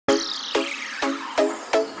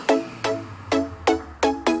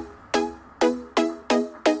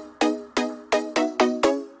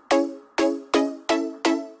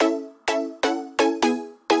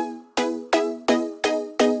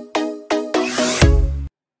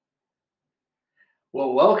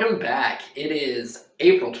Well, welcome back. It is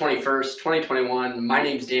April 21st, 2021. My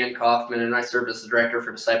name is Dan Kaufman, and I serve as the Director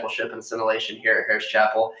for Discipleship and Assimilation here at Harris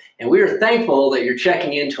Chapel. And we are thankful that you're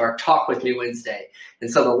checking into our Talk With Me Wednesday. And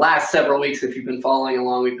so the last several weeks, if you've been following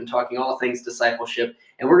along, we've been talking all things discipleship,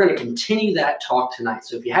 and we're going to continue that talk tonight.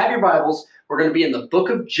 So if you have your Bibles, we're going to be in the book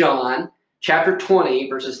of John, chapter 20,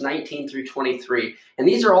 verses 19 through 23. And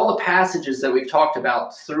these are all the passages that we've talked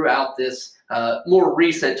about throughout this more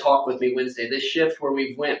recent Talk With Me Wednesday, this shift where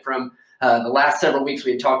we've went from the last several weeks.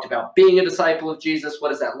 We had talked about being a disciple of Jesus. What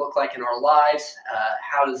does that look like in our lives?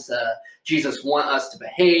 How does Jesus want us to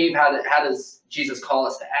behave? How does Jesus call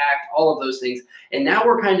us to act? All of those things. And now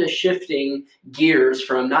we're kind of shifting gears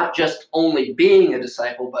from not just only being a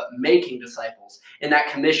disciple, but making disciples, and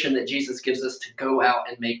that commission that Jesus gives us to go out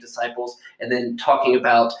and make disciples, and then talking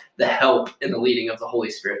about the help and the leading of the Holy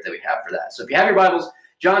Spirit that we have for that. So if you have your Bibles,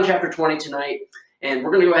 John chapter 20 tonight, and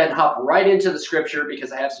we're going to go ahead and hop right into the scripture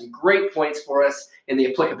because I have some great points for us in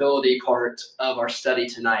the applicability part of our study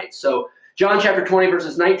tonight. So John chapter 20,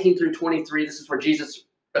 verses 19 through 23, this is where Jesus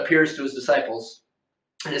appears to his disciples.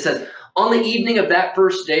 And it says, "On the evening of that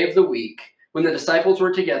first day of the week, when the disciples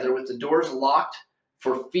were together with the doors locked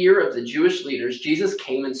for fear of the Jewish leaders, Jesus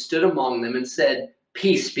came and stood among them and said,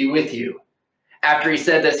 'Peace be with you.' After he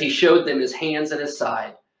said this, he showed them his hands and his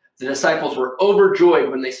side. The disciples were overjoyed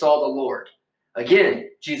when they saw the Lord.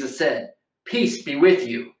 Again, Jesus said, 'Peace be with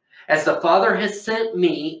you. As the Father has sent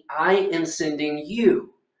me, I am sending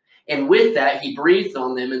you.' And with that, he breathed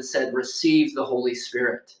on them and said, 'Receive the Holy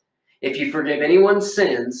Spirit. If you forgive anyone's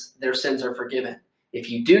sins, their sins are forgiven.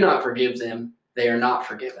 If you do not forgive them, they are not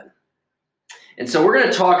forgiven.'" And so we're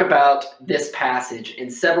going to talk about this passage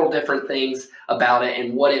and several different things about it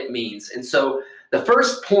and what it means. And so the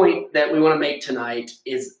first point that we want to make tonight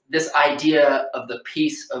is this idea of the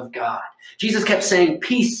peace of God. Jesus kept saying,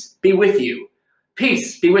 "Peace be with you.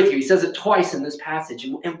 Peace be with you." He says it twice in this passage.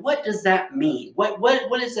 And what does that mean?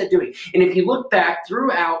 What is that doing? And if you look back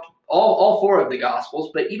throughout all four of the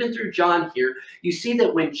Gospels, but even through John here, you see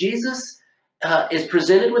that when Jesus is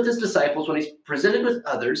presented with his disciples, when he's presented with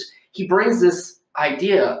others, he brings this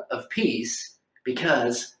idea of peace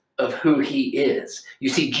because of who he is. You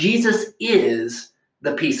see, Jesus is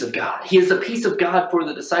the peace of God. He is the peace of God for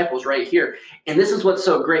the disciples right here. And this is what's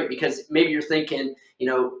so great, because maybe you're thinking,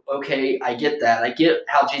 okay, I get that. I get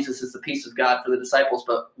how Jesus is the peace of God for the disciples,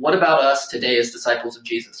 but what about us today as disciples of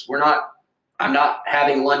Jesus? I'm not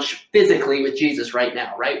having lunch physically with Jesus right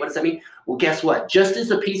now, right? What does that mean? Well, guess what? Just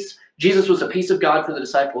as Jesus was the peace of God for the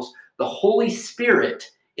disciples, the Holy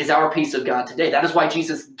Spirit is our peace of God today. That is why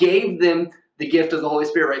Jesus gave them the gift of the Holy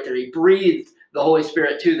Spirit right there. He breathed the Holy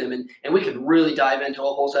Spirit to them. And we could really dive into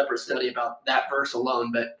a whole separate study about that verse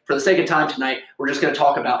alone. But for the sake of time tonight, we're just going to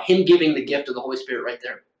talk about him giving the gift of the Holy Spirit right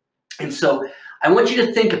there. And so I want you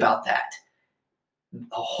to think about that. The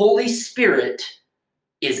Holy Spirit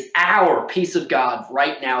is our peace of God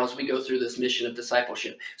right now as we go through this mission of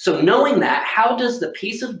discipleship. So knowing that, how does the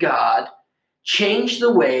peace of God change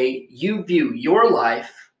the way you view your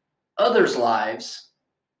life, others' lives,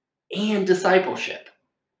 and discipleship?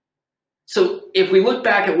 So if we look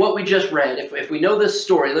back at what we just read, if we know this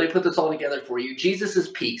story, let me put this all together for you. Jesus is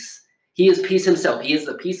peace. He is peace himself. He is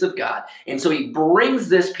the peace of God. And so he brings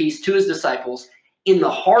this peace to his disciples in the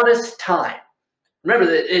hardest time. Remember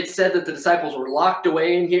that it said that the disciples were locked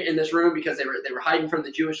away in this room because they were hiding from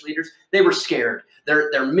the Jewish leaders. They were scared.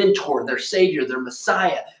 Their mentor, their savior, their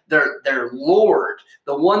Messiah, their Lord,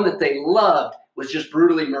 the one that they loved, was just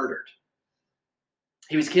brutally murdered.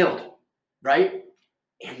 He was killed, right?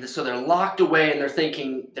 And so they're locked away, and they're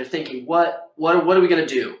thinking, what are we going to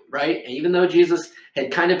do, right? And even though Jesus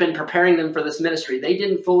had kind of been preparing them for this ministry, they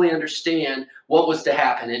didn't fully understand what was to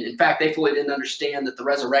happen. And in fact, they fully didn't understand that the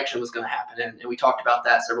resurrection was going to happen. And we talked about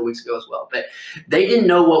that several weeks ago as well. But they didn't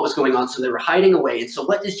know what was going on, so they were hiding away. And so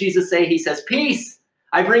what does Jesus say? He says, "Peace.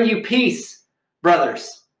 I bring you peace,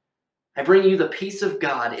 brothers. I bring you the peace of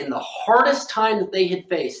God," in the hardest time that they had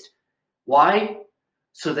faced. Why?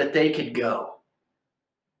 So that they could go.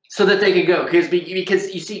 So that they could go.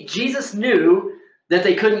 Because you see, Jesus knew that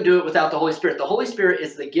they couldn't do it without the Holy Spirit. The Holy Spirit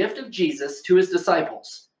is the gift of Jesus to his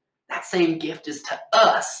disciples. That same gift is to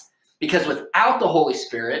us. Because without the Holy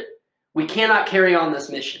Spirit, we cannot carry on this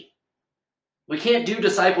mission. We can't do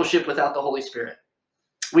discipleship without the Holy Spirit.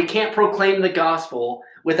 We can't proclaim the gospel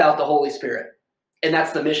without the Holy Spirit. And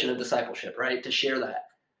that's the mission of discipleship, right? To share that.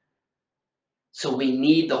 So we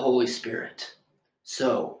need the Holy Spirit.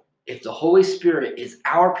 So if the Holy Spirit is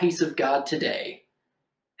our peace of God today,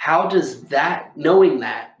 how does that, knowing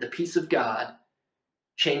that, the peace of God,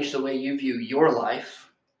 change the way you view your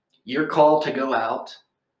life, your call to go out,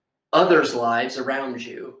 others' lives around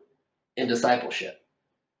you in discipleship.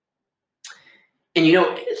 And you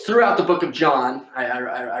know, throughout the book of John,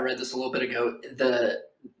 I read this a little bit ago,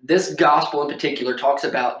 this gospel in particular talks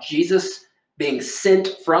about Jesus being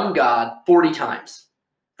sent from God 40 times.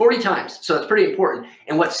 40 times. So it's pretty important.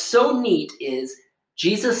 And what's so neat is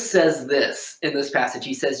Jesus says this in this passage.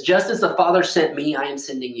 He says, just as the Father sent me, I am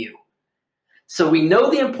sending you. So we know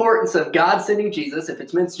the importance of God sending Jesus. If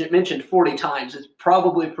it's mentioned 40 times, it's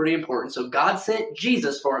probably pretty important. So God sent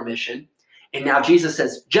Jesus for a mission. And now Jesus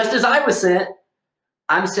says, just as I was sent,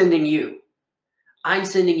 I'm sending you. I'm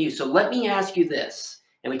sending you. So let me ask you this.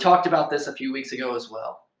 And we talked about this a few weeks ago as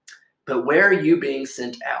well. But where are you being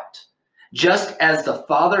sent out? Just as the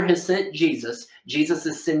Father has sent Jesus, Jesus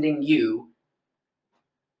is sending you.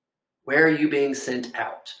 Where are you being sent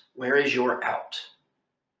out? Where is your out?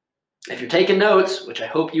 If you're taking notes, which I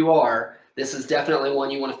hope you are, this is definitely one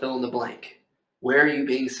you want to fill in the blank. Where are you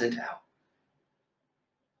being sent out?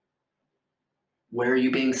 Where are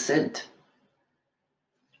you being sent?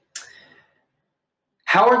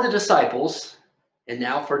 How are the disciples, and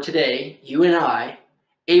now for today, you and I,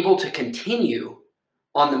 able to continue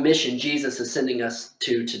on the mission Jesus is sending us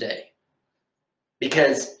to today?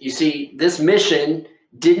 Because you see, this mission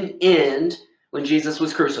didn't end when Jesus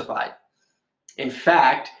was crucified. In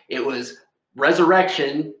fact, it was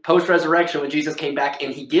resurrection, post-resurrection, when Jesus came back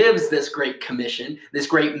and he gives this great commission, this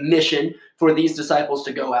great mission for these disciples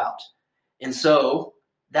to go out. And so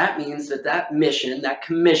that means that that mission, that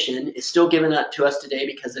commission is still given up to us today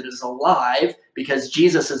because it is alive, because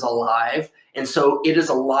Jesus is alive. And so it is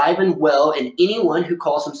alive and well in anyone who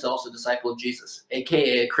calls themselves a disciple of Jesus,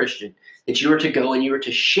 aka a Christian, that you are to go and you are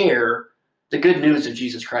to share the good news of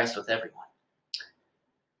Jesus Christ with everyone.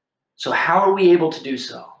 So how are we able to do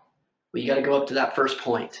so? Well, you got to go up to that first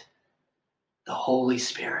point, the Holy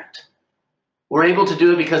Spirit. We're able to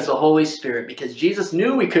do it because of the Holy Spirit, because Jesus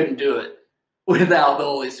knew we couldn't do it without the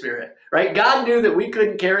Holy Spirit, right? God knew that we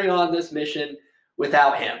couldn't carry on this mission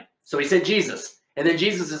without him. So he sent Jesus. And then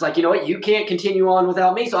Jesus is like, you know what? You can't continue on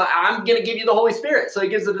without me. So I'm going to give you the Holy Spirit. So he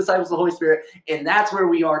gives the disciples the Holy Spirit. And that's where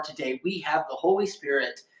we are today. We have the Holy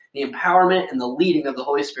Spirit, the empowerment and the leading of the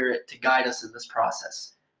Holy Spirit to guide us in this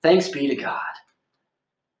process. Thanks be to God.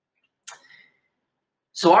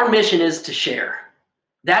 So our mission is to share.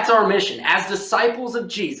 That's our mission. As disciples of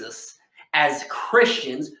Jesus, as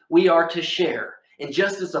Christians, we are to share. And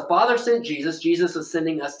just as the Father sent Jesus, Jesus is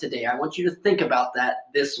sending us today. I want you to think about that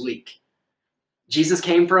this week. Jesus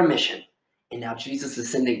came for a mission, and now Jesus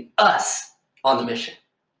is sending us on the mission.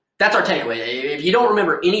 That's our takeaway. If you don't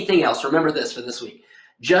remember anything else, remember this for this week.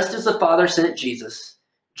 Just as the Father sent Jesus,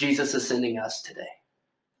 Jesus is sending us today.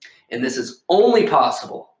 And this is only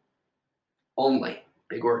possible, only,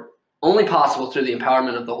 big word, only possible through the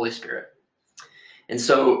empowerment of the Holy Spirit. And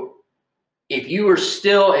so if you are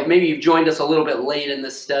still, if maybe you've joined us a little bit late in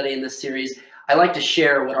this study, in this series, I like to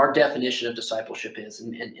share what our definition of discipleship is.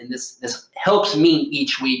 And this helps me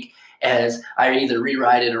each week as I either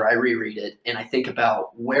rewrite it or I reread it. And I think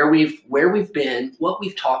about where we've been, what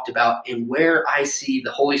we've talked about, and where I see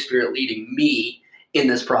the Holy Spirit leading me in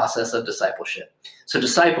this process of discipleship. So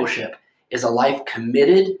discipleship is a life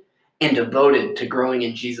committed and devoted to growing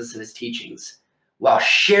in Jesus and his teachings while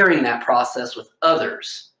sharing that process with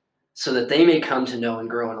others so that they may come to know and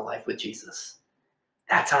grow in a life with Jesus.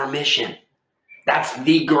 That's our mission. That's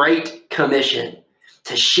the Great Commission,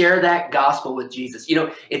 to share that gospel with Jesus. You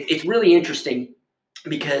know, it's really interesting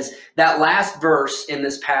because that last verse in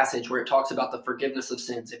this passage where it talks about the forgiveness of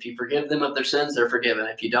sins, if you forgive them of their sins, they're forgiven.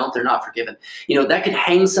 If you don't, they're not forgiven. You know, that could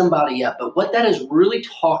hang somebody up. But what that is really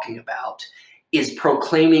talking about is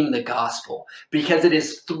proclaiming the gospel, because it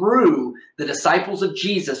is through the disciples of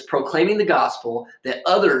Jesus proclaiming the gospel that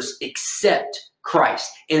others accept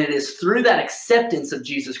Christ. And it is through that acceptance of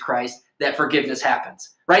Jesus Christ that forgiveness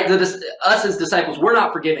happens, right? Us as disciples, we're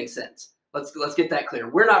not forgiving sins. Let's get that clear.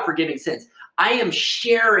 We're not forgiving sins. I am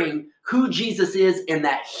sharing who Jesus is and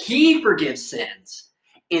that he forgives sins.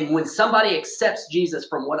 And when somebody accepts Jesus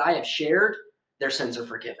from what I have shared, their sins are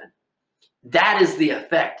forgiven. That is the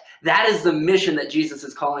effect. That is the mission that Jesus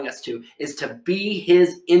is calling us to, is to be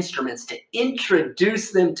his instruments, to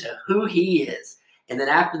introduce them to who he is. And then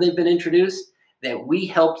after they've been introduced, that we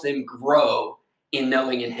help them grow in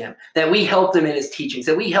knowing in him, that we help them in his teachings,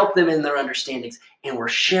 that we help them in their understandings, and we're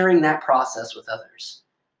sharing that process with others.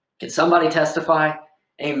 Can somebody testify?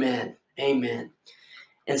 Amen. Amen.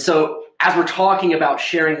 And so as we're talking about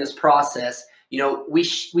sharing this process, you know, we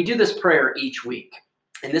do this prayer each week.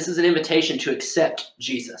 And this is an invitation to accept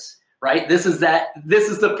Jesus, right? This is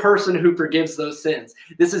the person who forgives those sins.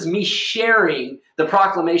 This is me sharing the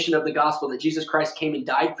proclamation of the gospel that Jesus Christ came and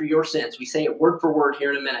died for your sins. We say it word for word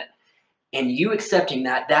here in a minute. And you accepting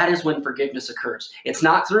that, that is when forgiveness occurs. It's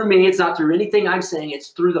not through me. It's not through anything I'm saying. It's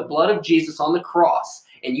through the blood of Jesus on the cross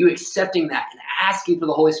and you accepting that and asking for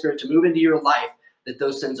the Holy Spirit to move into your life that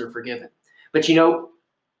those sins are forgiven. But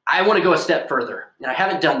I want to go a step further. And I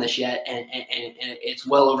haven't done this yet, and it's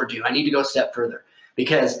well overdue. I need to go a step further.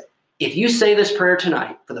 Because if you say this prayer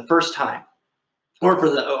tonight for the first time, or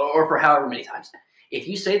for however many times, if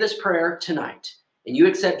you say this prayer tonight and you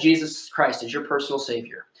accept Jesus Christ as your personal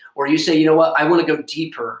Savior, or you say, you know what, I want to go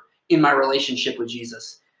deeper in my relationship with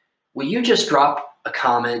Jesus, will you just drop a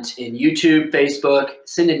comment in YouTube, Facebook,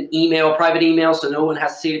 send an email, private email, so no one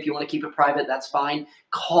has to see it. If you want to keep it private, that's fine.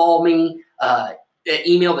 Call me,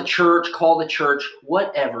 email the church, call the church,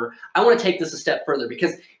 whatever. I want to take this a step further,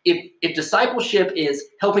 because if discipleship is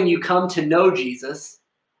helping you come to know Jesus,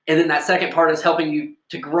 and then that second part is helping you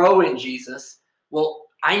to grow in Jesus, well,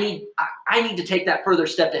 I need to take that further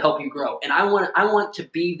step to help you grow. And I want to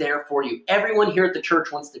be there for you. Everyone here at the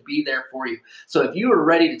church wants to be there for you. So if you are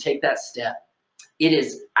ready to take that step, it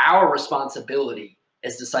is our responsibility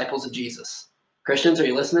as disciples of Jesus. Christians, are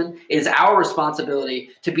you listening? It is our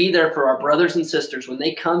responsibility to be there for our brothers and sisters when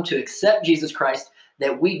they come to accept Jesus Christ,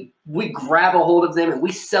 that we grab a hold of them and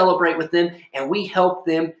we celebrate with them and we help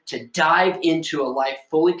them to dive into a life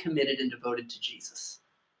fully committed and devoted to Jesus,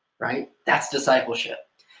 right? That's discipleship.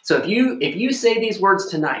 So if you say these words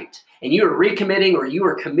tonight and you are recommitting or you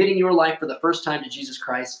are committing your life for the first time to Jesus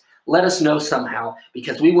Christ, let us know somehow,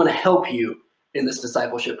 because we want to help you in this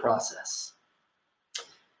discipleship process.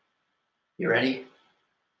 You ready?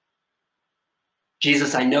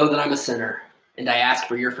 Jesus, I know that I'm a sinner, and I ask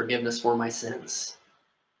for your forgiveness for my sins.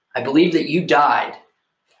 I believe that you died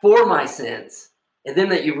for my sins, and then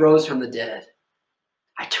that you rose from the dead.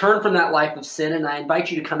 I turn from that life of sin, and I invite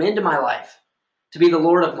you to come into my life, to be the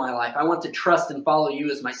Lord of my life. I want to trust and follow you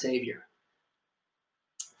as my Savior.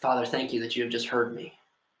 Father, thank you that you have just heard me.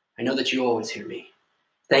 I know that you always hear me.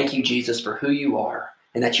 Thank you, Jesus, for who you are,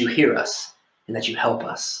 and that you hear us, and that you help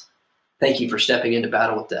us. Thank you for stepping into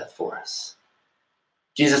battle with death for us.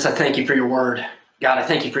 Jesus, I thank you for your word. God, I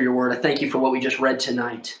thank you for your word. I thank you for what we just read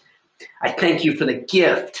tonight. I thank you for the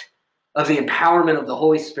gift of the empowerment of the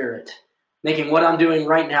Holy Spirit, making what I'm doing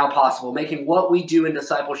right now possible, making what we do in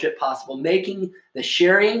discipleship possible, making the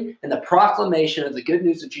sharing and the proclamation of the good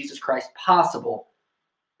news of Jesus Christ possible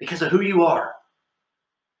because of who you are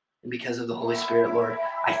and because of the Holy Spirit, Lord.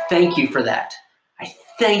 I thank you for that. I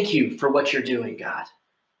thank you for what you're doing, God.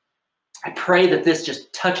 I pray that this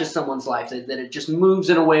just touches someone's life, that it just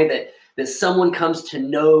moves in a way that someone comes to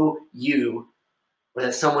know you, or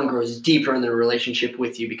that someone grows deeper in their relationship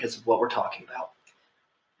with you because of what we're talking about.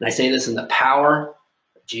 And I say this in the power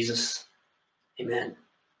of Jesus. Amen.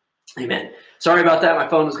 Amen. Sorry about that. My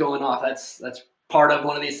phone was going off. That's part of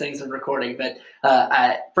one of these things I'm recording. But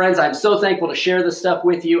friends, I'm so thankful to share this stuff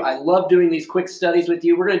with you. I love doing these quick studies with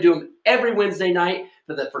you. We're going to do them every Wednesday night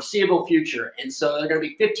for the foreseeable future. And so they're going to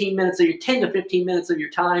be 10 to 15 minutes of your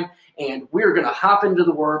time. And we're going to hop into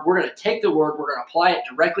the Word. We're going to take the Word. We're going to apply it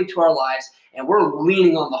directly to our lives. And we're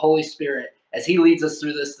leaning on the Holy Spirit as he leads us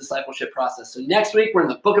through this discipleship process. So next week, we're in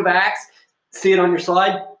the book of Acts. See it on your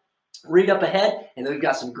slide. Read up ahead, and then we've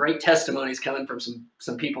got some great testimonies coming from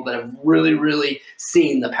some people that have really, really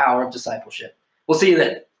seen the power of discipleship. We'll see you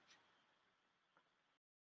then.